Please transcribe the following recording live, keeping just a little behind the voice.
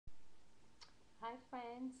Hi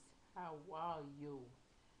friends, how are you?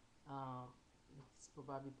 It's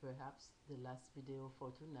probably perhaps the last video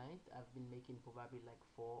for tonight. I've been making probably like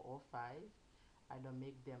 4 or 5. I don't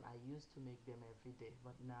make them, I used to make them every day,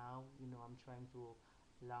 but now I'm trying to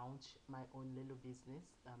launch my own little business.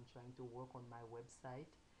 I'm trying to work on my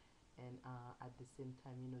website, and at the same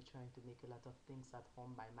time trying to make a lot of things at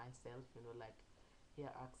home by myself, like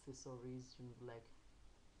hair accessories, like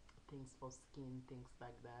things for skin, things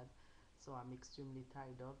like that. So I'm extremely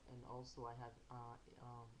tied up, and also I have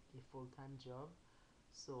a full-time job.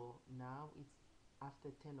 So now it's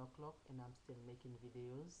after 10 o'clock and I'm still making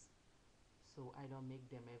videos, so I don't make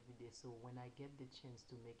them every day. So when I get the chance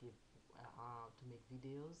to make it to make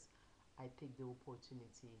videos, I take the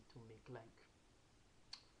opportunity to make like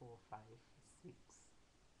 4, 5, 6,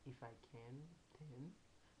 if I can 10,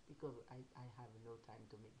 because I have no time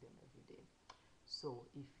to make them every day. So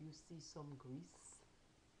if you see some grease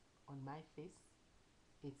on my face,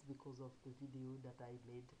 it's because of the video that I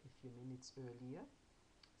made a few minutes earlier.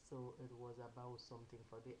 So it was about something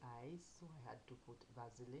for the eyes, so I had to put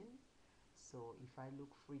Vaseline. So if I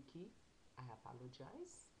look freaky, I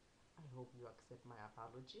apologize. I hope you accept my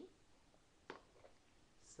apology.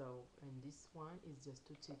 So, and this one is just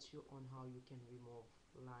to teach you on how you can remove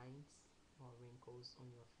lines or wrinkles on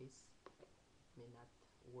your face. It may not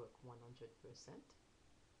work 100%,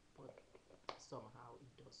 but somehow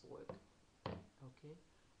it does work. Okay,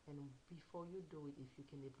 and before you do it, if you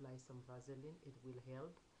can apply some Vaseline, it will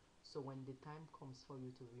help. So when the time comes for you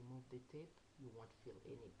to remove the tape, you won't feel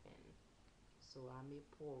any pain. So I'm a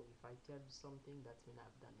pro. If I tell you something, that means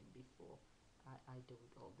I've done it before. I do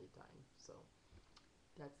it all the time. So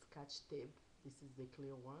that's Scotch tape. This is the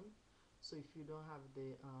clear one. So if you don't have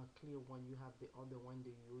the clear one, you have the other one,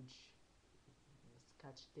 the huge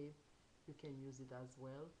Scotch tape. You can use it as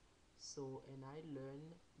well. So, and I learned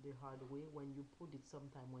the hard way, when you put it,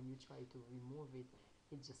 sometime when you try to remove it,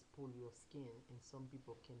 it just pull your skin, and some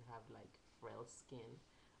people can have like frail skin.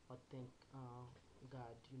 But thank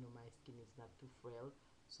God, my skin is not too frail,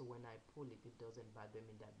 so when I pull it, it doesn't bother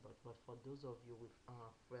me that much. But for those of you with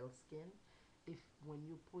frail skin, if when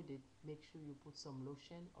you put it, make sure you put some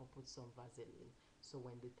lotion or put some Vaseline, so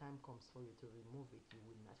when the time comes for you to remove it, you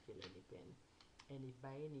will not feel any pain. And if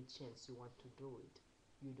by any chance you want to do it,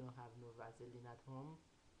 you don't have no Vaseline at home,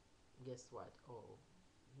 guess what? Oh,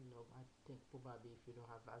 I think probably if you don't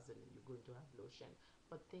have Vaseline, you're going to have lotion.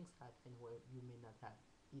 But things happen where you may not have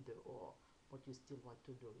either or, but you still want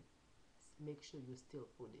to do it. Make sure you still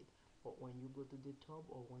put it. But when you go to the tub,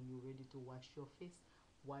 or when you're ready to wash your face,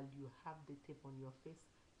 while you have the tape on your face,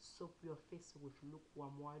 soak your face with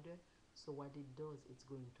lukewarm water. So what it does, it's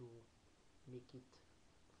going to make it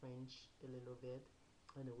French a little bit,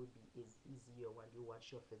 and it will be easier while you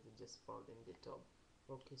wash your face. It just fall in the tub.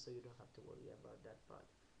 Okay, so you don't have to worry about that part.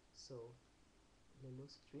 So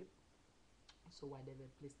little strip, so whatever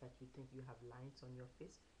place that you think you have lines on your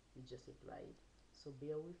face, you just apply it. So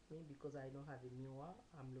bear with me, because I don't have a mirror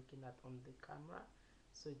I'm looking at on the camera,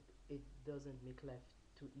 so it doesn't make life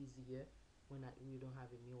too easier when you don't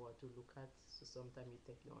have a mirror to look at. So sometimes you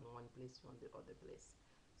think you're on one place, you're on the other place.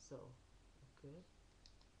 So okay,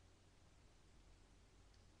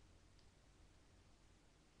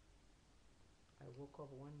 I woke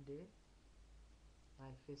up one day, my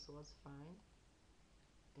face was fine,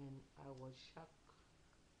 and I was shocked.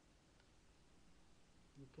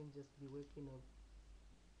 You can just be waking up,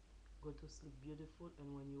 go to sleep beautiful, and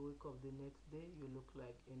when you wake up the next day, you look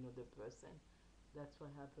like another person. That's what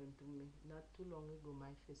happened to me. Not too long ago,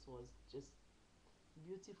 my face was just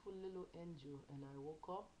beautiful little angel, and I woke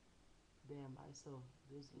up, damn, I saw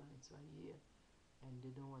those lines right here, and they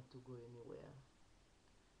don't want to go anywhere.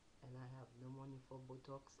 And I have no money for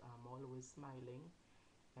Botox. I'm always smiling,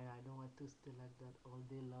 and I don't want to stay like that all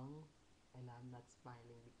day long, and I'm not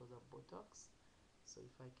smiling because of Botox. So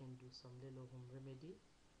if I can do some little home remedy,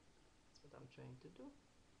 that's what I'm trying to do.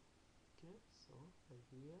 Okay, so right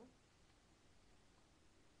here,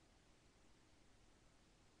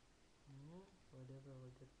 yeah, whatever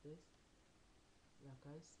with the place. Like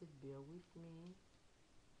I said, bear with me.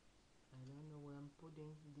 I don't know where I'm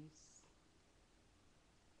putting this.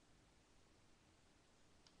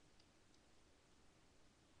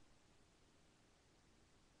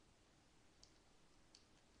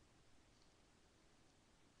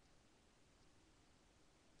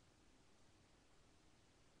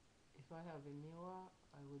 If I have a mirror,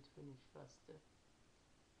 I would finish faster,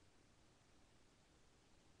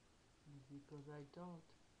 because I don't.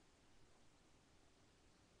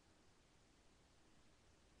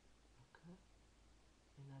 Okay,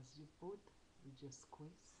 and as you put, you just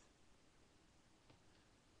squeeze.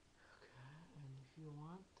 Okay, and if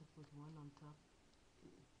put one on top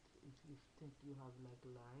if you think you have like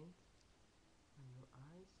lines on your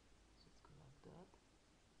eyes. Just go like that.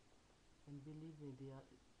 And believe me,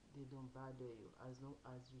 they don't bother you as long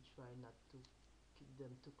as you try not to keep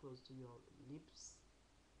them too close to your lips.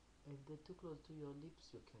 If they're too close to your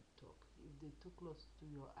lips, you can't talk. If they're too close to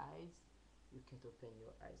your eyes, you can't open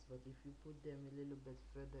your eyes. But if you put them a little bit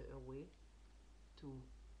further away to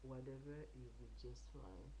whatever, you'll be just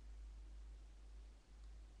fine.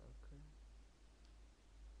 Okay.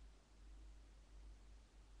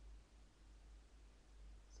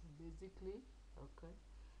 So basically, okay.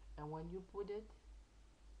 And when you put it,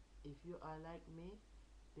 if you are like me,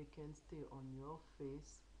 they can stay on your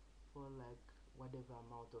face for like whatever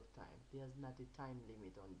amount of time. There's not a time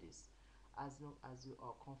limit on this. As long as you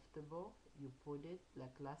are comfortable, you put it.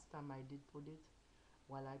 Like last time I did put it,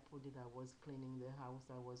 while I put it, I was cleaning the house,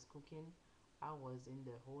 I was cooking. I was in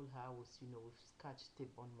the whole house, you know, with scotch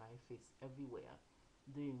tape on my face everywhere,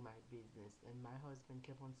 doing my business. And my husband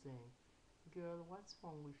kept on saying, "Girl, what's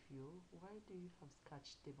wrong with you? Why do you have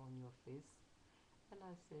scotch tape on your face?" And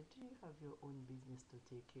I said, "Do you have your own business to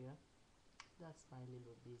take care? That's my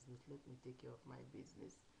little business. Let me take care of my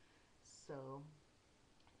business." So,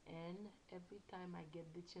 and every time I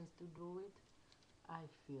get the chance to do it, I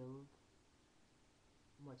feel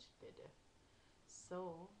much better.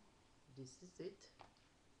 So, this is it.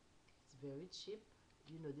 It's very cheap.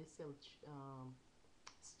 You know, they sell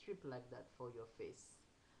strip like that for your face.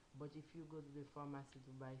 But if you go to the pharmacy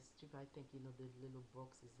to buy strip, I think you know the little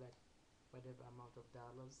box is like whatever amount of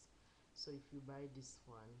dollars. So if you buy this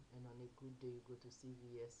one and on a good day you go to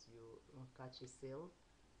CVS, you catch a sale,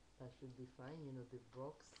 that should be fine. You know the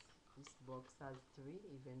box. This box has three.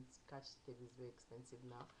 Even Scotch tape is very expensive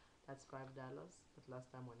now. That's $5. But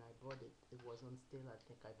last time when I bought it, it was on sale. I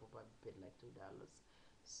think I probably paid like $2.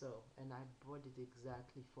 So, and I bought it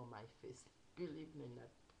exactly for my face. Believe me, not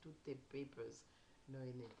to tape papers, no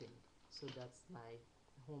anything. So that's my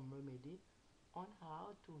home remedy on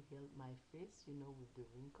how to help my face, you know, with the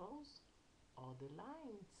wrinkles or the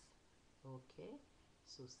lines. Okay,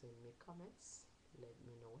 so send me comments. Let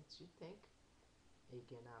me know what you think.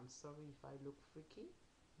 Again, I'm sorry if I look freaky,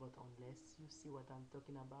 but unless you see what I'm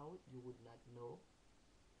talking about, you would not know.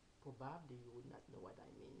 Probably you would not know what I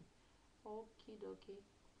mean. Okie dokie.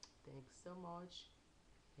 Thanks so much.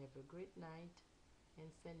 Have a great night and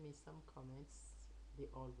send me some comments. They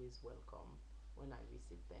always welcome when I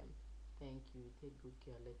receive them. Thank you. Take good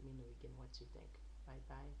care. Let me know again what you think. Bye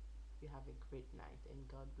bye. You have a great night and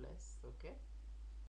God bless. Okay?